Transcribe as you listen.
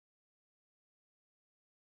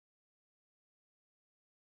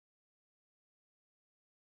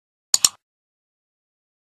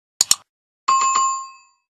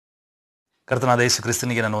ಕರ್ತನಾದ ಯೇಸು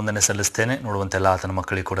ಕ್ರಿಸ್ತನಿಗೆ ನಾನು ವಂದನೆ ಸಲ್ಲಿಸ್ತೇನೆ. ನೋಡುವಂತೆಲ್ಲ ಆತನ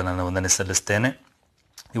ಮಕ್ಕಳಿಗೆ ಕೂಡ ನಾನು ವಂದನೆ ಸಲ್ಲಿಸ್ತೇನೆ.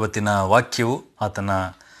 ಇವತ್ತಿನ ವಾಕ್ಯವು ಆತನ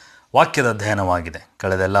ವಾಕ್ಯದ ಅಧ್ಯಯನವಾಗಿದೆ.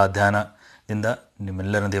 ಕಳೆದ ಎಲ್ಲ ಅಧ್ಯಯನದಿಂದ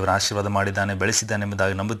ನಿಮ್ಮೆಲ್ಲರನ್ನು ದೇವರ ಆಶೀರ್ವಾದ ಮಾಡಿದ್ದಾನೆ, ಬೆಳೆಸಿದ್ದಾನೆ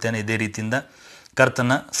ಎಂಬುದಾಗಿ ನಂಬುತ್ತೇನೆ. ಇದೇ ರೀತಿಯಿಂದ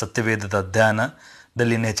ಕರ್ತನ ಸತ್ಯವೇದದ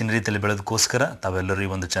ಅಧ್ಯಯನದಲ್ಲಿ ಇನ್ನೂ ಹೆಚ್ಚಿನ ರೀತಿಯಲ್ಲಿ ಬೆಳೆದಕ್ಕೋಸ್ಕರ ತಾವೆಲ್ಲರೂ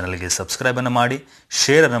ಈ ಒಂದು ಚಾನಲ್ಗೆ ಸಬ್ಸ್ಕ್ರೈಬನ್ನು ಮಾಡಿ,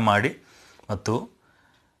 ಶೇರನ್ನು ಮಾಡಿ ಮತ್ತು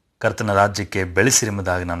ಕರ್ತನ ರಾಜ್ಯಕ್ಕೆ ಬೆಳೆಸಿರಿ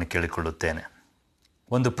ಎಂಬುದಾಗಿ ನಾನು ಕೇಳಿಕೊಳ್ಳುತ್ತೇನೆ.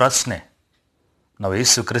 ಒಂದು ಪ್ರಶ್ನೆ, ನಾವು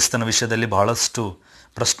ಯೇಸು ಕ್ರಿಸ್ತನ ವಿಷಯದಲ್ಲಿ ಬಹಳಷ್ಟು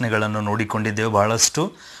ಪ್ರಶ್ನೆಗಳನ್ನು ನೋಡಿಕೊಂಡಿದ್ದೇವೆ. ಬಹಳಷ್ಟು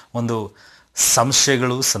ಒಂದು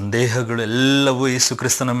ಸಂಶಯಗಳು, ಸಂದೇಹಗಳು ಎಲ್ಲವೂ ಯೇಸು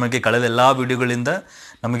ಕ್ರಿಸ್ತನ ನಮಗೆ ಕಳೆದ ಎಲ್ಲ ವಿಡಿಯೋಗಳಿಂದ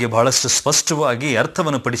ನಮಗೆ ಬಹಳಷ್ಟು ಸ್ಪಷ್ಟವಾಗಿ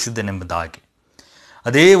ಅರ್ಥವನ್ನು ಪಡಿಸಿದ್ದೇನೆಂಬುದಾಗಿ.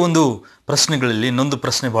 ಅದೇ ಒಂದು ಪ್ರಶ್ನೆಗಳಲ್ಲಿ ಇನ್ನೊಂದು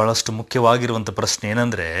ಪ್ರಶ್ನೆ ಬಹಳಷ್ಟು ಮುಖ್ಯವಾಗಿರುವಂಥ ಪ್ರಶ್ನೆ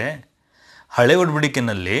ಏನಂದರೆ, ಹಳೆ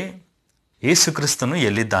ಒಡಂಬಡಿಕೆಯಲ್ಲಿ ಯೇಸು ಕ್ರಿಸ್ತನು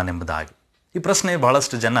ಎಲ್ಲಿದ್ದಾನೆಂಬುದಾಗಿ. ಈ ಪ್ರಶ್ನೆ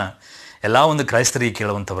ಬಹಳಷ್ಟು ಜನ ಎಲ್ಲ ಒಂದು ಕ್ರೈಸ್ತರಿಗೆ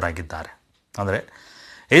ಕೇಳುವಂಥವರಾಗಿದ್ದಾರೆ. ಅಂದರೆ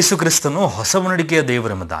ಯೇಸು ಕ್ರಿಸ್ತನು ಹೊಸ ಒಡಂಬಡಿಕೆಯ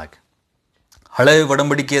ದೇವರೆಂಬುದಾಗಿ. ಹಳೆಯ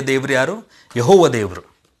ಒಡಂಬಡಿಕೆಯ ದೇವರು ಯಾರು? ಯೆಹೋವ ದೇವರು.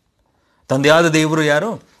 ತಂದೆಯಾದ ದೇವರು ಯಾರು?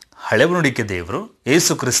 ಹಳೆ ಒಡಂಬಡಿಕೆಯ ದೇವರು.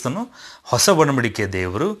 ಯೇಸು ಕ್ರಿಸ್ತನು ಹೊಸ ಒಡಂಬಡಿಕೆಯ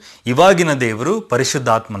ದೇವರು, ಇವಾಗಿನ ದೇವರು,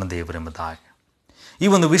 ಪರಿಶುದ್ಧಾತ್ಮನ ದೇವರು ಎಂಬುದಾಗಿ. ಈ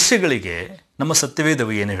ಒಂದು ವಿಷಯಗಳಿಗೆ ನಮ್ಮ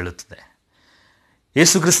ಸತ್ಯವೇದವು ಏನು ಹೇಳುತ್ತದೆ?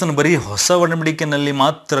 ಯೇಸು ಕ್ರಿಸ್ತನು ಬರೀ ಹೊಸ ಒಡಂಬಡಿಕೆಯಲ್ಲಿ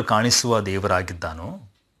ಮಾತ್ರ ಕಾಣಿಸುವ ದೇವರಾಗಿದ್ದಾನೋ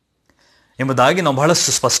ಎಂಬುದಾಗಿ ನಾವು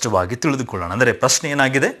ಬಹಳಷ್ಟು ಸ್ಪಷ್ಟವಾಗಿ ತಿಳಿದುಕೊಳ್ಳೋಣ. ಅಂದರೆ ಪ್ರಶ್ನೆ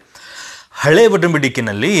ಏನಾಗಿದೆ, ಹಳೆ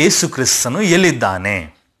ಒಡಂಬಡಿಕೆಯಲ್ಲಿ ಯೇಸು ಕ್ರಿಸ್ತನು ಎಲ್ಲಿದ್ದಾನೆ,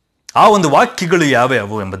 ಆ ಒಂದು ವಾಕ್ಯಗಳು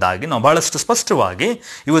ಯಾವ್ಯಾವು ಎಂಬುದಾಗಿ ನಾವು ಬಹಳಷ್ಟು ಸ್ಪಷ್ಟವಾಗಿ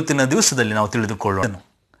ಇವತ್ತಿನ ದಿವಸದಲ್ಲಿ ನಾವು ತಿಳಿದುಕೊಳ್ಳೋಣ.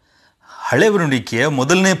 ಹಳೆ ಒಡಂಬಡಿಕೆಯ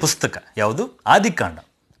ಮೊದಲನೇ ಪುಸ್ತಕ ಯಾವುದು? ಆದಿಕಾಂಡ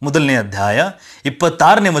 1ನೇ ಅಧ್ಯಾಯ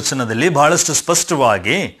 26ನೇ ವಚನದಲ್ಲಿ ಬಹಳಷ್ಟು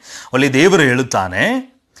ಸ್ಪಷ್ಟವಾಗಿ ಅಲ್ಲಿ ದೇವರು ಹೇಳುತ್ತಾನೆ,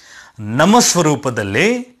 ನಮ್ಮ ಸ್ವರೂಪದಲ್ಲಿ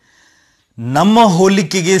ನಮ್ಮ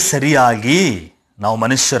ಹೋಲಿಕೆಗೆ ಸರಿಯಾಗಿ ನಾವು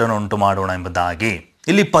ಮನುಷ್ಯರನ್ನು ಉಂಟು ಮಾಡೋಣ ಎಂಬುದಾಗಿ.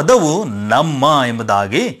 ಇಲ್ಲಿ ಪದವು ನಮ್ಮ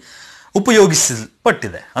ಎಂಬುದಾಗಿ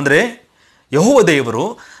ಉಪಯೋಗಿಸಲ್ಪಟ್ಟಿದೆ. ಅಂದರೆ ಯೆಹೋವ ದೇವರು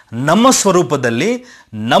ನಮ್ಮ ಸ್ವರೂಪದಲ್ಲಿ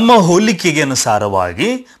ನಮ್ಮ ಹೋಲಿಕೆಗೆ ಅನುಸಾರವಾಗಿ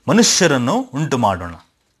ಮನುಷ್ಯರನ್ನು ಉಂಟು ಮಾಡೋಣ.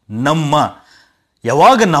 ನಮ್ಮ,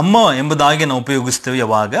 ಯಾವಾಗ ನಮ್ಮ ಎಂಬುದಾಗಿ ನಾವು ಉಪಯೋಗಿಸ್ತೇವೆ,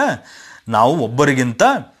 ಯಾವಾಗ ನಾವು ಒಬ್ಬರಿಗಿಂತ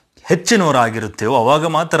ಹೆಚ್ಚಿನವರಾಗಿರುತ್ತೇವೋ ಆವಾಗ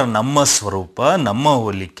ಮಾತ್ರ ನಮ್ಮ ಸ್ವರೂಪ, ನಮ್ಮ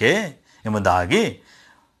ಹೋಲಿಕೆ ಎಂಬುದಾಗಿ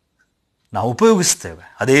ನಾವು ಉಪಯೋಗಿಸ್ತೇವೆ.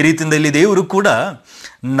 ಅದೇ ರೀತಿಯಿಂದ ಇಲ್ಲಿ ದೇವರು ಕೂಡ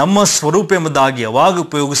ನಮ್ಮ ಸ್ವರೂಪ ಎಂಬುದಾಗಿ ಯಾವಾಗ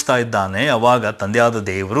ಉಪಯೋಗಿಸ್ತಾ ಇದ್ದಾನೆ, ಆವಾಗ ತಂದೆಯಾದ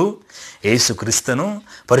ದೇವರು, ಯೇಸು ಕ್ರಿಸ್ತನು,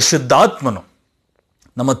 ಪರಿಶುದ್ಧಾತ್ಮನು,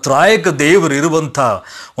 ನಮ್ಮ ತ್ರಾಯಕ ದೇವರು ಇರುವಂಥ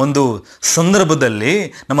ಒಂದು ಸಂದರ್ಭದಲ್ಲಿ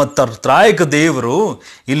ನಮ್ಮ ತ್ರಾಯಕ ದೇವರು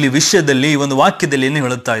ಇಲ್ಲಿ ವಿಷಯದಲ್ಲಿ ಈ ಒಂದು ವಾಕ್ಯದಲ್ಲಿ ಏನು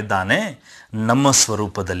ಹೇಳುತ್ತಾ ಇದ್ದಾನೆ? ನಮ್ಮ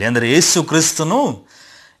ಸ್ವರೂಪದಲ್ಲಿ. ಅಂದರೆ ಯೇಸು ಕ್ರಿಸ್ತನು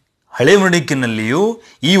ಹಳೆ ಒಡಂಬಡಿಕೆಯಲ್ಲಿಯೂ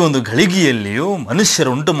ಈ ಒಂದು ಘಳಿಗೆಯಲ್ಲಿಯೂ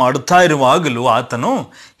ಮನುಷ್ಯರು ಉಂಟು ಮಾಡುತ್ತಾ ಇರುವಾಗಲೂ ಆತನು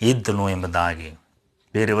ಇದ್ದನು ಎಂಬುದಾಗಿ.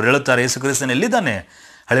 ಬೇರೆಯವರು ಹೇಳುತ್ತಾರೆ, ಯೇಸು ಕ್ರಿಸ್ತನು ಎಲ್ಲಿದ್ದಾನೆ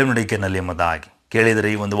ಹಳೆ ಒಡಂಬಡಿಕೆಯಲ್ಲಿ ಎಂಬುದಾಗಿ. ಕೇಳಿದರೆ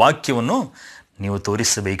ಈ ಒಂದು ವಾಕ್ಯವನ್ನು ನೀವು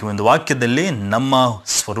ತೋರಿಸಬೇಕು. ಒಂದು ವಾಕ್ಯದಲ್ಲಿ ನಮ್ಮ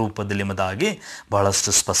ಸ್ವರೂಪದಲ್ಲಿ ಎಂಬುದಾಗಿ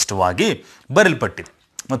ಬಹಳಷ್ಟು ಸ್ಪಷ್ಟವಾಗಿ ಬರೆಯಲ್ಪಟ್ಟಿದೆ.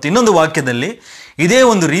 ಮತ್ತು ಇನ್ನೊಂದು ವಾಕ್ಯದಲ್ಲಿ ಇದೇ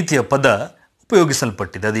ಒಂದು ರೀತಿಯ ಪದ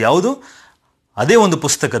ಉಪಯೋಗಿಸಲ್ಪಟ್ಟಿದೆ. ಅದು ಯಾವುದು? ಅದೇ ಒಂದು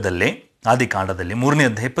ಪುಸ್ತಕದಲ್ಲಿ ಆದಿಕಾಂಡದಲ್ಲಿ 3ನೇ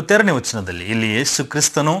ಅಧ್ಯಾಯ 22ನೇ ವಚನದಲ್ಲಿ ಇಲ್ಲಿ ಯೇಸು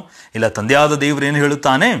ಕ್ರಿಸ್ತನು, ಇಲ್ಲ ತಂದೆಯಾದ ದೇವರು ಏನು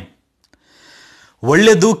ಹೇಳುತ್ತಾನೆ?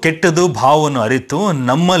 ಒಳ್ಳೆಯದು ಕೆಟ್ಟದು ಭಾವವನ್ನು ಅರಿತು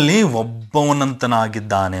ನಮ್ಮಲ್ಲಿ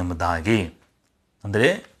ಒಬ್ಬವನಂತನಾಗಿದ್ದಾನೆ ಎಂಬುದಾಗಿ. ಅಂದರೆ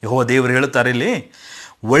ಯೆಹೋವ ದೇವರು ಹೇಳುತ್ತಾರೆ ಇಲ್ಲಿ,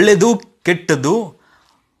 ಒಳ್ಳೆಯದು ಕೆಟ್ಟದ್ದು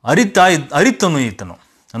ಅರಿತನು ಈತನು,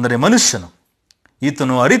 ಅಂದರೆ ಮನುಷ್ಯನು,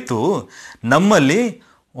 ಈತನು ಅರಿತು ನಮ್ಮಲ್ಲಿ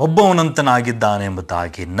ಒಬ್ಬವನಂತನಾಗಿದ್ದಾನೆ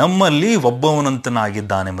ಎಂಬುದಾಗಿ. ನಮ್ಮಲ್ಲಿ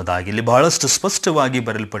ಒಬ್ಬವನಂತನಾಗಿದ್ದಾನೆ ಎಂಬುದಾಗಿ ಇಲ್ಲಿ ಬಹಳಷ್ಟು ಸ್ಪಷ್ಟವಾಗಿ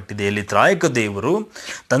ಬರೆಯಲ್ಪಟ್ಟಿದೆ. ಇಲ್ಲಿ ತ್ರಾಯಕ ದೇವರು,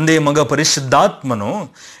 ತಂದೆ, ಮಗ, ಪರಿಶುದ್ಧಾತ್ಮನು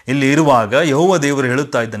ಇಲ್ಲಿ ಇರುವಾಗ ಯೆಹೋವ ದೇವರು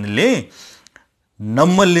ಹೇಳುತ್ತಾ ಇದ್ದಾನೆ, ಇಲ್ಲಿ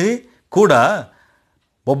ನಮ್ಮಲ್ಲಿ ಕೂಡ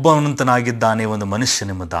ಒಬ್ಬವನಂತನಾಗಿದ್ದಾನೆ ಒಂದು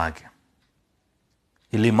ಮನುಷ್ಯನೆಂಬುದಾಗಿ.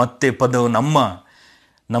 ಇಲ್ಲಿ ಮತ್ತೆ ಪದವು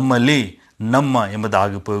ನಮ್ಮಲ್ಲಿ ನಮ್ಮ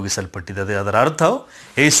ಎಂಬುದಾಗಿ ಉಪಯೋಗಿಸಲ್ಪಟ್ಟಿದೆ. ಅದರ ಅರ್ಥ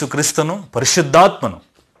ಯೇಸು ಕ್ರಿಸ್ತನು, ಪರಿಶುದ್ಧಾತ್ಮನು,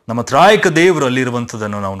 ನಮ್ಮ ತ್ರಾಯಕ ದೇವರು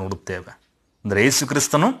ಅಲ್ಲಿರುವಂಥದ್ದನ್ನು ನಾವು ನೋಡುತ್ತೇವೆ. ಅಂದರೆ ಯೇಸು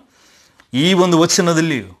ಕ್ರಿಸ್ತನು ಈ ಒಂದು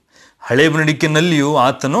ವಚನದಲ್ಲಿಯೂ ಹಳೆ ಒಡಂಬಡಿಕೆಯಲ್ಲಿಯೂ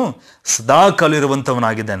ಆತನು ಸದಾಕಾಲ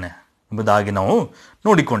ಇರುವಂಥವನಾಗಿದ್ದಾನೆ ಎಂಬುದಾಗಿ ನಾವು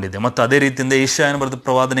ನೋಡಿಕೊಂಡಿದ್ದೇವೆ. ಮತ್ತು ಅದೇ ರೀತಿಯಿಂದ ಯೆಶಾಯನ ಬರೆದ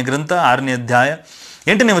ಪ್ರವಾದನೆ ಗ್ರಂಥ 6ನೇ ಅಧ್ಯಾಯ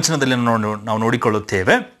 8ನೇ ವಚನದಲ್ಲಿ ನಾವು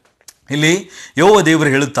ನೋಡಿಕೊಳ್ಳುತ್ತೇವೆ. ಇಲ್ಲಿ ಯೆಹೋವ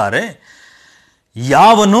ದೇವರು ಹೇಳುತ್ತಾರೆ,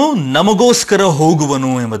 ಯಾವನು ನಮಗೋಸ್ಕರ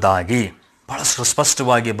ಹೋಗುವನು ಎಂಬುದಾಗಿ ಬಹಳಷ್ಟು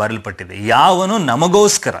ಸ್ಪಷ್ಟವಾಗಿ ಬರೆಯಲ್ಪಟ್ಟಿದೆ. ಯಾವನು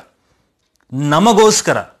ನಮಗೋಸ್ಕರ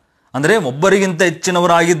ಅಂದರೆ ಒಬ್ಬರಿಗಿಂತ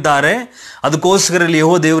ಹೆಚ್ಚಿನವರಾಗಿದ್ದಾರೆ, ಅದಕ್ಕೋಸ್ಕರ ಇಲ್ಲಿ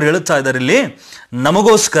ಯೆಹೋವ ದೇವರು ಹೇಳುತ್ತಾ ಇದ್ದಾರೆ, ಇಲ್ಲಿ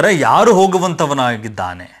ನಮಗೋಸ್ಕರ ಯಾರು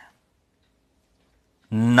ಹೋಗುವಂಥವನಾಗಿದ್ದಾನೆ?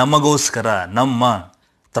 ನಮಗೋಸ್ಕರ ನಮ್ಮ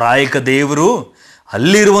ತ್ರಾಯಕ ದೇವರು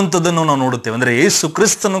ಅಲ್ಲಿರುವಂಥದ್ದನ್ನು ನಾವು ನೋಡುತ್ತೇವೆ. ಅಂದರೆ ಯೇಸು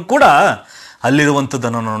ಕ್ರಿಸ್ತನು ಕೂಡ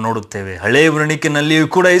ಅಲ್ಲಿರುವಂಥದ್ದನ್ನು ನಾವು ನೋಡುತ್ತೇವೆ. ಹಳೆ ಒಡಂಬಡಿಕೆಯಲ್ಲಿಯೂ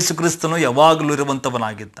ಕೂಡ ಯೇಸು ಕ್ರಿಸ್ತನು ಯಾವಾಗಲೂ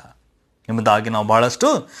ಇರುವಂಥವನಾಗಿದ್ದ ಎಂಬುದಾಗಿ ನಾವು ಬಹಳಷ್ಟು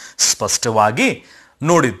ಸ್ಪಷ್ಟವಾಗಿ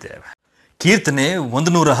ನೋಡಿದ್ದೇವೆ. ಕೀರ್ತನೆ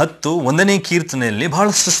 110 1ನೇ ಕೀರ್ತನೆಯಲ್ಲಿ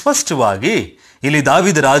ಬಹಳಷ್ಟು ಸ್ಪಷ್ಟವಾಗಿ ಇಲ್ಲಿ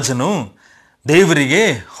ದಾವೀದ ರಾಜನು ದೇವರಿಗೆ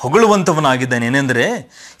ಹೊಗಳುವಂತವನಾಗಿದ್ದಾನೆ. ಏನೆಂದರೆ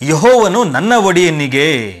ಯೆಹೋವನು ನನ್ನ ಒಡೆಯನಿಗೆ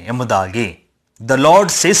ಎಂಬುದಾಗಿ. The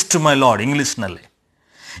lord says to my lord, ಇಂಗ್ಲಿಷ್ನಲ್ಲಿ.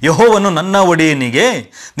 ಯೆಹೋವನು ನನ್ನ ಒಡೆಯನಿಗೆ,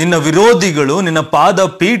 ನಿನ್ನ ವಿರೋಧಿಗಳು ನಿನ್ನ ಪಾದ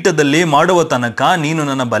ಪೀಠದಲ್ಲಿ ಮಾಡುವ ತನಕ ನೀನು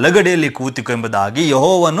ನನ್ನ ಬಲಗಡೆಯಲ್ಲಿ ಕೂತಿಕೊ ಎಂಬುದಾಗಿ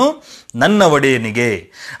ಯೆಹೋವನು ನನ್ನ ಒಡೆಯನಿಗೆ.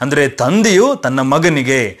 ಅಂದರೆ ತಂದೆಯು ತನ್ನ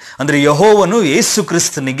ಮಗನಿಗೆ, ಅಂದರೆ ಯೆಹೋವನು ಯೇಸು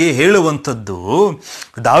ಕ್ರಿಸ್ತನಿಗೆ ಹೇಳುವಂಥದ್ದು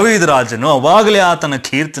ದಾವೀದ ರಾಜನು ಅವಾಗಲೇ ಆತನ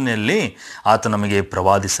ಕೀರ್ತನೆಯಲ್ಲಿ ಆತ ನಮಗೆ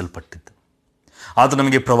ಪ್ರವಾದಿಸಲ್ಪಟ್ಟಿದ್ದು, ಆತ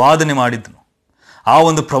ನಮಗೆ ಪ್ರವಾದನೆ ಮಾಡಿದ್ದನು. ಆ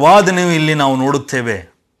ಒಂದು ಪ್ರವಾದನೆಯು ಇಲ್ಲಿ ನಾವು ನೋಡುತ್ತೇವೆ.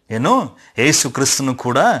 ಏನು, ಯೇಸು ಕ್ರಿಸ್ತನು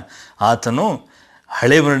ಕೂಡ ಆತನು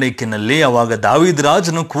ಹಳೆ ಒಡಂಬಡಿಕೆಯಲ್ಲಿ ಅವಾಗ ದಾವೀದ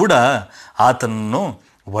ರಾಜನು ಕೂಡ ಆತನನ್ನು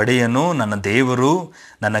ಒಡೆಯನು, ನನ್ನ ದೇವರು,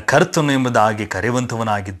 ನನ್ನ ಕರ್ತನು ಎಂಬುದಾಗಿ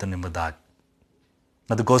ಕರೆಯುವಂಥವನಾಗಿದ್ದನು ಎಂಬುದಾಗಿ.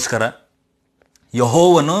 ಅದಕ್ಕೋಸ್ಕರ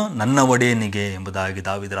ಯೆಹೋವನು ನನ್ನ ಒಡೆಯನಿಗೆ ಎಂಬುದಾಗಿ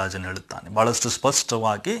ದಾವೀದ ರಾಜನು ಹೇಳುತ್ತಾನೆ. ಬಹಳಷ್ಟು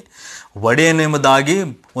ಸ್ಪಷ್ಟವಾಗಿ ಒಡೆಯನು ಎಂಬುದಾಗಿ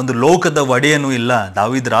ಒಂದು ಲೋಕದ ಒಡೆಯನು ಇಲ್ಲ.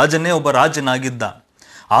 ದಾವೀದ ರಾಜನೇ ಒಬ್ಬ ರಾಜನಾಗಿದ್ದ.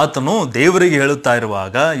 ಆತನು ದೇವರಿಗೆ ಹೇಳುತ್ತಾ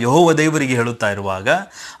ಇರುವಾಗ, ಯೆಹೋವ ದೇವರಿಗೆ ಹೇಳುತ್ತಾ ಇರುವಾಗ,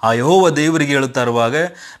 ಆ ಯೆಹೋವ ದೇವರಿಗೆ ಹೇಳುತ್ತಾ ಇರುವಾಗ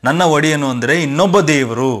ನನ್ನ ಒಡೆಯನು ಅಂದರೆ ಇನ್ನೊಬ್ಬ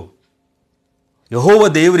ದೇವರು, ಯೆಹೋವ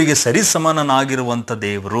ದೇವರಿಗೆ ಸರಿಸಮಾನನಾಗಿರುವಂಥ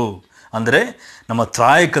ದೇವರು, ಅಂದರೆ ನಮ್ಮ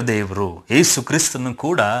ತ್ರಾಯಕ ದೇವರು ಯೇಸು ಕ್ರಿಸ್ತನು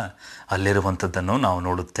ಕೂಡ ಅಲ್ಲಿರುವಂಥದ್ದನ್ನು ನಾವು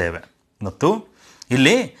ನೋಡುತ್ತೇವೆ. ಮತ್ತು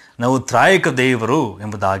ಇಲ್ಲಿ ನಾವು ತ್ರಾಯಕ ದೇವರು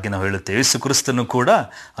ಎಂಬುದಾಗಿ ನಾವು ಹೇಳುತ್ತೇವೆ. ಯೇಸು ಕ್ರಿಸ್ತನು ಕೂಡ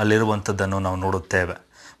ಅಲ್ಲಿರುವಂಥದ್ದನ್ನು ನಾವು ನೋಡುತ್ತೇವೆ.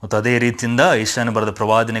 ಮತ್ತು ಅದೇ ರೀತಿಯಿಂದ ಯೆಶಾಯನು ಬರೆದ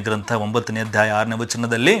ಪ್ರವಾದನೆ ಗ್ರಂಥ 9ನೇ ಅಧ್ಯಾಯ 6ನೇ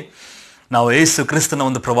ವಚನದಲ್ಲಿ ನಾವು ಯೇಸು ಕ್ರಿಸ್ತನ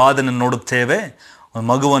ಒಂದು ಪ್ರವಾದನೆ ನೋಡುತ್ತೇವೆ.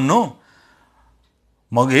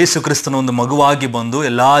 ಯೇಸು ಕ್ರಿಸ್ತನ ಒಂದು ಮಗುವಾಗಿ ಬಂದು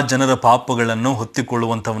ಎಲ್ಲ ಜನರ ಪಾಪಗಳನ್ನು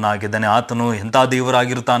ಹೊತ್ತಿಕೊಳ್ಳುವಂಥವನಾಗಿದ್ದಾನೆ. ಆತನು ಎಂಥ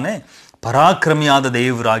ದೇವರಾಗಿರುತ್ತಾನೆ, ಪರಾಕ್ರಮಿಯಾದ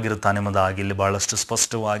ದೇವರಾಗಿರುತ್ತಾನೆ ಎಂಬುದಾಗಿ ಇಲ್ಲಿ ಬಹಳಷ್ಟು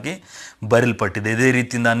ಸ್ಪಷ್ಟವಾಗಿ ಬರೆಯಲ್ಪಟ್ಟಿದೆ. ಇದೇ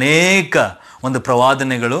ರೀತಿಯಿಂದ ಅನೇಕ ಒಂದು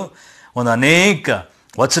ಪ್ರವಾದನೆಗಳು, ಅನೇಕ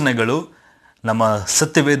ವಚನಗಳು ನಮ್ಮ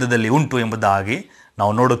ಸತ್ಯವೇದದಲ್ಲಿ ಉಂಟು ಎಂಬುದಾಗಿ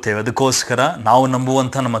ನಾವು ನೋಡುತ್ತೇವೆ. ಅದಕ್ಕೋಸ್ಕರ ನಾವು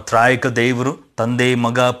ನಂಬುವಂಥ ನಮ್ಮ ತ್ರಾಯಕ ದೇವರು ತಂದೆ,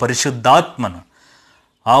 ಮಗ, ಪರಿಶುದ್ಧಾತ್ಮನು,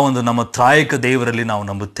 ಆ ಒಂದು ನಮ್ಮ ತ್ರಾಯಕ ದೇವರಲ್ಲಿ ನಾವು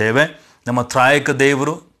ನಂಬುತ್ತೇವೆ. ನಮ್ಮ ತ್ರಾಯಕ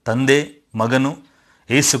ದೇವರು ತಂದೆ, ಮಗನು,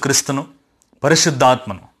 ಯೇಸು ಕ್ರಿಸ್ತನು,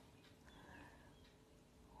 ಪರಿಶುದ್ಧಾತ್ಮನು.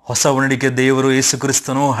 ಹೊಸ ಒಡಂಬಡಿಕೆ ದೇವರು ಯೇಸು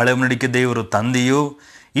ಕ್ರಿಸ್ತನು, ಹಳೆ ಒಡಂಬಡಿಕೆ ದೇವರು ತಂದೆಯು.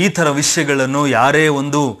 ಈ ಥರ ವಿಷಯಗಳನ್ನು ಯಾರೇ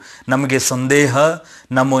ಒಂದು ನಮಗೆ ಸಂದೇಹ,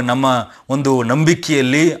 ನಮ್ಮ ಒಂದು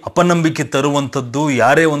ನಂಬಿಕೆಯಲ್ಲಿ ಅಪನಂಬಿಕೆ ತರುವಂಥದ್ದು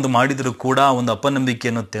ಯಾರೇ ಒಂದು ಮಾಡಿದರೂ ಕೂಡ ಒಂದು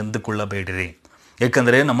ಅಪನಂಬಿಕೆಯನ್ನು ತೆಗೆದುಕೊಳ್ಳಬೇಡಿರಿ.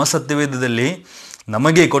 ಏಕೆಂದರೆ ನಮ್ಮ ಸತ್ಯವೇದದಲ್ಲಿ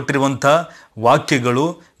ನಮಗೆ ಕೊಟ್ಟಿರುವಂಥ ವಾಕ್ಯಗಳು,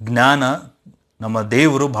 ಜ್ಞಾನ ನಮ್ಮ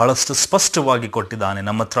ದೇವರು ಬಹಳಷ್ಟು ಸ್ಪಷ್ಟವಾಗಿ ಕೊಟ್ಟಿದ್ದಾನೆ.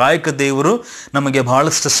 ನಮ್ಮ ತ್ರಾಯಕ ದೇವರು ನಮಗೆ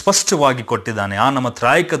ಬಹಳಷ್ಟು ಸ್ಪಷ್ಟವಾಗಿ ಕೊಟ್ಟಿದ್ದಾನೆ. ಆ ನಮ್ಮ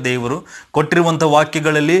ತ್ರಾಯಕ ದೇವರು ಕೊಟ್ಟಿರುವಂಥ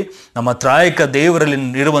ವಾಕ್ಯಗಳಲ್ಲಿ ನಮ್ಮ ತ್ರಾಯಕ ದೇವರಲ್ಲಿ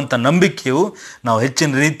ಇರುವಂಥ ನಂಬಿಕೆಯು ನಾವು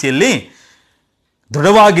ಹೆಚ್ಚಿನ ರೀತಿಯಲ್ಲಿ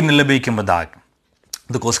ದೃಢವಾಗಿ ನಿಲ್ಲಬೇಕೆಂಬುದಾಗಿ.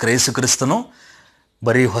 ಅದಕ್ಕೋಸ್ಕರ ಯೇಸು ಕ್ರಿಸ್ತನು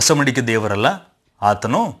ಬರೀ ಹೊಸ ಒಡಂಬಡಿಕೆ ದೇವರಲ್ಲ,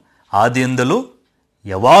 ಆತನು ಆದಿಯಿಂದಲೂ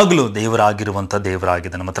ಯಾವಾಗಲೂ ದೇವರಾಗಿರುವಂಥ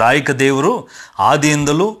ದೇವರಾಗಿದೆ. ನಮ್ಮ ತ್ರಾಯಕ ದೇವರು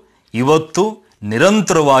ಆದಿಯಿಂದಲೂ ಇವತ್ತು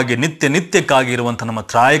ನಿರಂತರವಾಗಿ ನಿತ್ಯಕ್ಕಾಗಿರುವಂಥ ನಮ್ಮ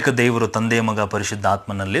ತ್ರಾಯಕ ದೇವರು ತಂದೆ, ಮಗ,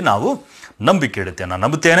 ಪರಿಶುದ್ಧಾತ್ಮನಲ್ಲಿ ನಾವು ನಂಬಿಕೆ ಇಡುತ್ತೇವೆ. ನಾನು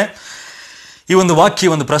ನಂಬುತ್ತೇನೆ ಈ ಒಂದು ವಾಕ್ಯ,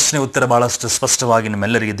 ಒಂದು ಪ್ರಶ್ನೆ ಉತ್ತರ ಬಹಳಷ್ಟು ಸ್ಪಷ್ಟವಾಗಿ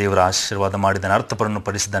ನಿಮ್ಮೆಲ್ಲರಿಗೆ ದೇವರ ಆಶೀರ್ವಾದ ಮಾಡಿದ್ದಾನೆ, ಅರ್ಥಪರನ್ನು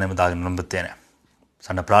ಪಡಿಸಿದ್ದಾನೆ ಎಂಬುದಾಗಿ ನಂಬುತ್ತೇನೆ.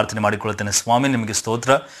 ಸಣ್ಣ ಪ್ರಾರ್ಥನೆ ಮಾಡಿಕೊಳ್ಳುತ್ತೇನೆ. ಸ್ವಾಮಿ, ನಿಮಗೆ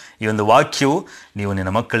ಸ್ತೋತ್ರ. ಈ ಒಂದು ವಾಕ್ಯವು ನೀವು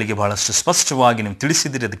ನಿನ್ನ ಮಕ್ಕಳಿಗೆ ಬಹಳಷ್ಟು ಸ್ಪಷ್ಟವಾಗಿ ನೀವು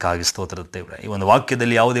ತಿಳಿಸಿದಿರಿ, ಅದಕ್ಕಾಗಿ ಸ್ತೋತ್ರ ದೇವರೇ. ಈ ಒಂದು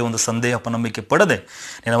ವಾಕ್ಯದಲ್ಲಿ ಯಾವುದೇ ಒಂದು ಸಂದೇಹ, ಅಪನಂಬಿಕೆ ಪಡದೆ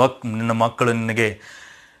ನಿನ್ನ ಮಕ್ಕಳು ನಿನಗೆ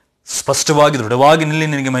ಸ್ಪಷ್ಟವಾಗಿ ದೃಢವಾಗಿ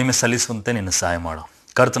ನಿನಗೆ ಮಹಿಮೆ ಸಲ್ಲಿಸುವಂತೆ ನಿನ್ನ ಸಹಾಯ ಮಾಡು.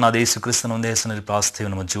 ಕರ್ತನಾದ ಯೇಸು ಕ್ರಿಸ್ತನ ಒಂದೇ ಹೆಸರಿನಲ್ಲಿ ಪ್ರಾರ್ಥಿಸುತ್ತೇವೆ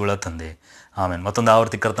ನಮ್ಮ ಜೀವಳ ತಂದೆ, ಆಮೇನ್. ಮತ್ತೊಂದು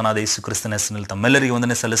ಆವರ್ತಿ ಕರ್ತನಾದ ಯೇಸು ಕ್ರಿಸ್ತನ ಹೆಸರಿನಲ್ಲಿ ತಮ್ಮೆಲ್ಲರಿಗೆ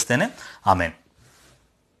ವಂದನೆ ಸಲ್ಲಿಸ್ತೇನೆ. ಆಮೇನ್.